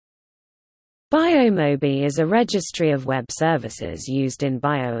BioMOBY is a registry of web services used in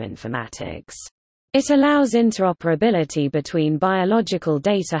bioinformatics. It allows interoperability between biological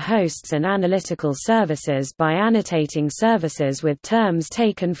data hosts and analytical services by annotating services with terms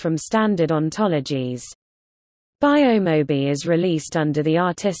taken from standard ontologies. BioMOBY is released under the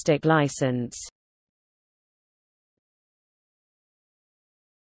Artistic license.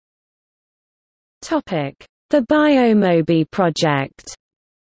 The BioMOBY project.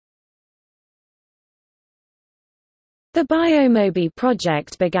 The BioMOBY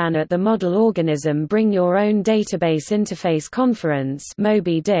project began at the Model Organism Bring Your Own Database Interface Conference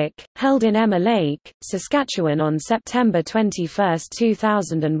 (Moby Dick), held in Emma Lake, Saskatchewan on September 21,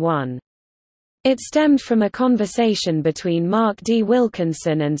 2001. It stemmed from a conversation between Mark D.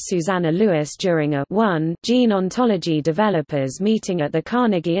 Wilkinson and Susanna Lewis during a gene ontology developers meeting at the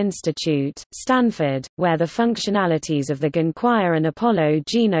Carnegie Institute, Stanford, where the functionalities of the GenQuire and Apollo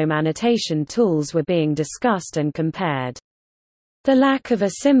genome annotation tools were being discussed and compared. The lack of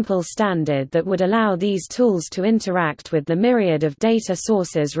a simple standard that would allow these tools to interact with the myriad of data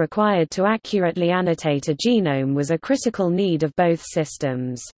sources required to accurately annotate a genome was a critical need of both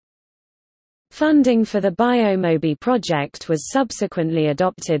systems. Funding for the BioMOBY project was subsequently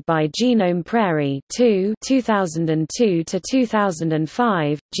adopted by Genome Prairie 2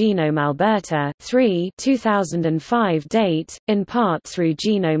 2002–2005, Genome Alberta 3 2005 date, in part through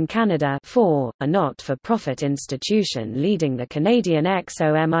Genome Canada 4, a not-for-profit institution leading the Canadian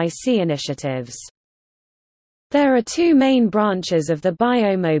XOMIC initiatives. There are two main branches of the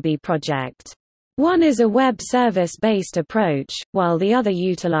BioMOBY project. One is a web service-based approach, while the other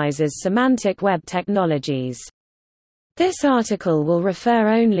utilizes semantic web technologies. This article will refer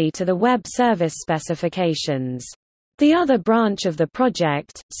only to the web service specifications. The other branch of the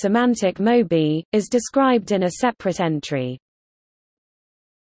project, Semantic Moby, is described in a separate entry.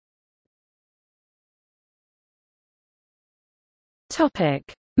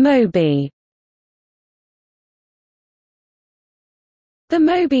 Moby. The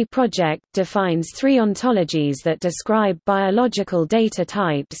Moby project defines three ontologies that describe biological data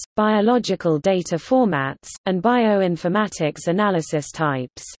types, biological data formats, and bioinformatics analysis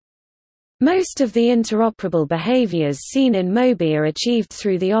types. Most of the interoperable behaviors seen in Moby are achieved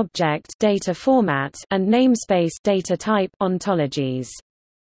through the object data format and namespace data type ontologies.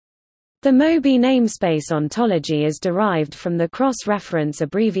 The Moby namespace ontology is derived from the cross-reference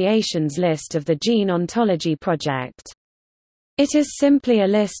abbreviations list of the Gene Ontology project. It is simply a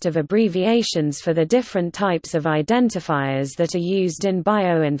list of abbreviations for the different types of identifiers that are used in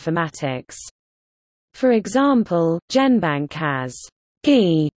bioinformatics. For example, GenBank has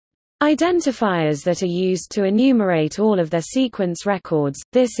GI identifiers that are used to enumerate all of their sequence records.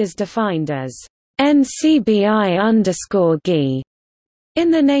 This is defined as NCBI_GI in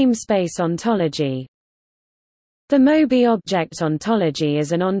the namespace ontology. The Moby object ontology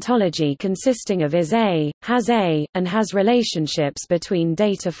is an ontology consisting of is-A, has-A, and has relationships between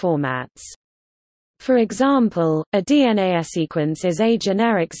data formats. For example, a DNA sequence is a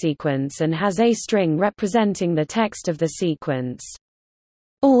generic sequence and has a string representing the text of the sequence.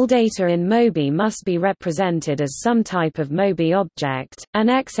 All data in Moby must be represented as some type of Moby object. An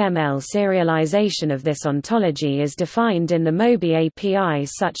XML serialization of this ontology is defined in the Moby API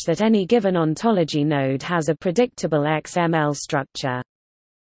such that any given ontology node has a predictable XML structure.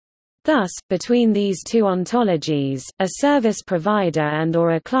 Thus, between these two ontologies, a service provider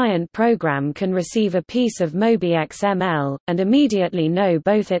and/or a client program can receive a piece of Moby XML, and immediately know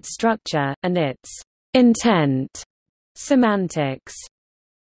both its structure, and its intent semantics.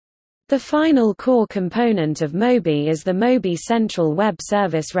 The final core component of Moby is the Moby Central Web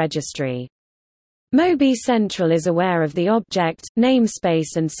Service Registry. Moby Central is aware of the object,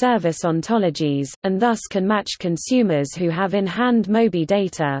 namespace and service ontologies, and thus can match consumers who have in-hand Moby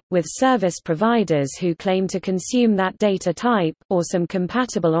data, with service providers who claim to consume that data type, or some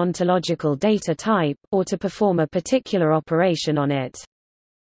compatible ontological data type, or to perform a particular operation on it.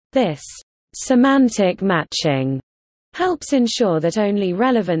 This semantic matching helps ensure that only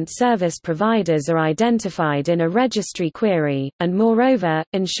relevant service providers are identified in a registry query, and moreover,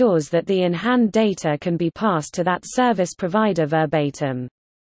 ensures that the in-hand data can be passed to that service provider verbatim.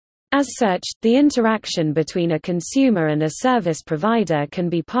 As such, the interaction between a consumer and a service provider can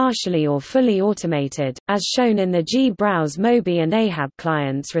be partially or fully automated, as shown in the G-Browse Moby and Ahab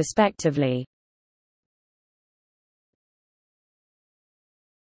clients respectively.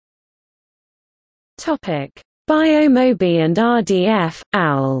 BioMOBY and RDF,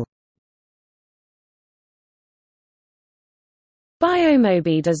 OWL.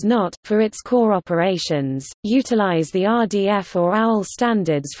 BioMOBY does not, for its core operations, utilize the RDF or OWL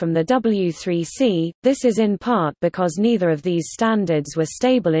standards from the W3C. This is in part because neither of these standards were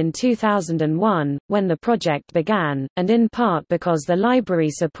stable in 2001, when the project began, and in part because the library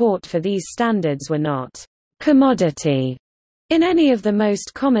support for these standards were not commodity in any of the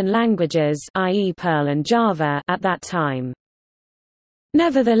most common languages, i.e. Perl and Java, at that time.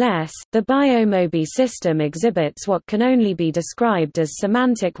 Nevertheless, the BioMOBY system exhibits what can only be described as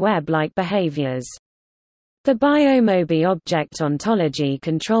semantic web-like behaviors. The BioMOBY object ontology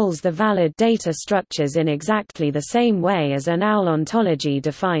controls the valid data structures in exactly the same way as an OWL ontology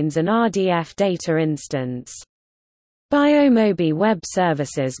defines an RDF data instance. BioMOBY web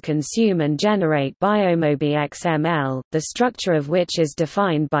services consume and generate BioMOBY XML, the structure of which is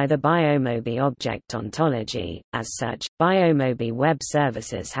defined by the BioMOBY object ontology. As such, BioMOBY web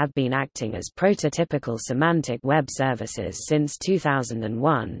services have been acting as prototypical semantic web services since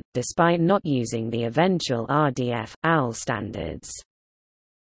 2001, despite not using the eventual RDF/OWL standards.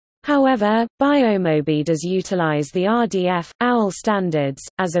 However, BioMOBY does utilize the RDF/OWL standards,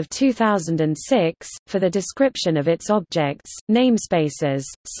 as of 2006, for the description of its objects, namespaces,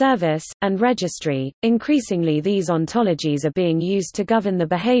 service, and registry. Increasingly, these ontologies are being used to govern the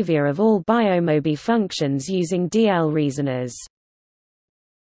behavior of all BioMOBY functions using DL reasoners.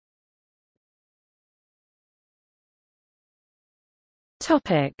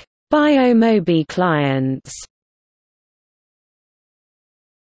 Topic: BioMOBY clients.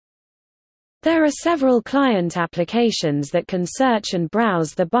 There are several client applications that can search and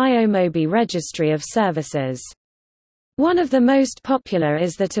browse the BioMOBY registry of services. One of the most popular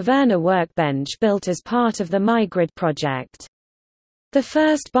is the Taverna workbench built as part of the MyGrid project. The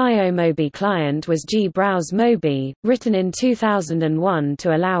first BioMOBY client was GBrowse-Moby, written in 2001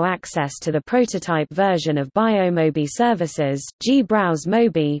 to allow access to the prototype version of BioMOBY services.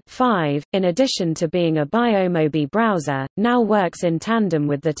 GBrowse-Moby 5, in addition to being a BioMOBY browser, now works in tandem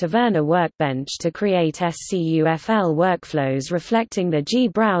with the Taverna workbench to create SCUFL workflows reflecting the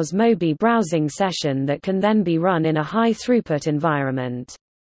GBrowse-Moby browsing session that can then be run in a high-throughput environment.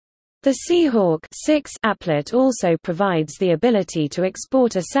 The Seahawk 6 applet also provides the ability to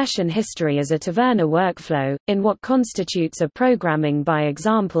export a session history as a Taverna workflow, in what constitutes a programming by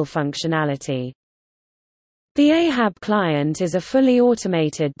example functionality. The Ahab client is a fully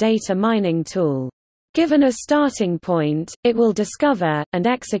automated data mining tool. Given a starting point, it will discover, and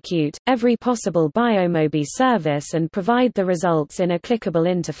execute, every possible BioMOBY service and provide the results in a clickable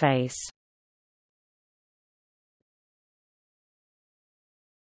interface.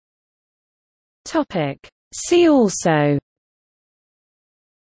 See also: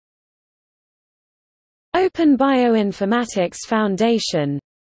 Open Bioinformatics Foundation,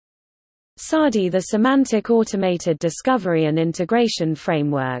 SADI, the Semantic Automated Discovery and Integration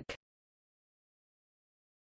Framework.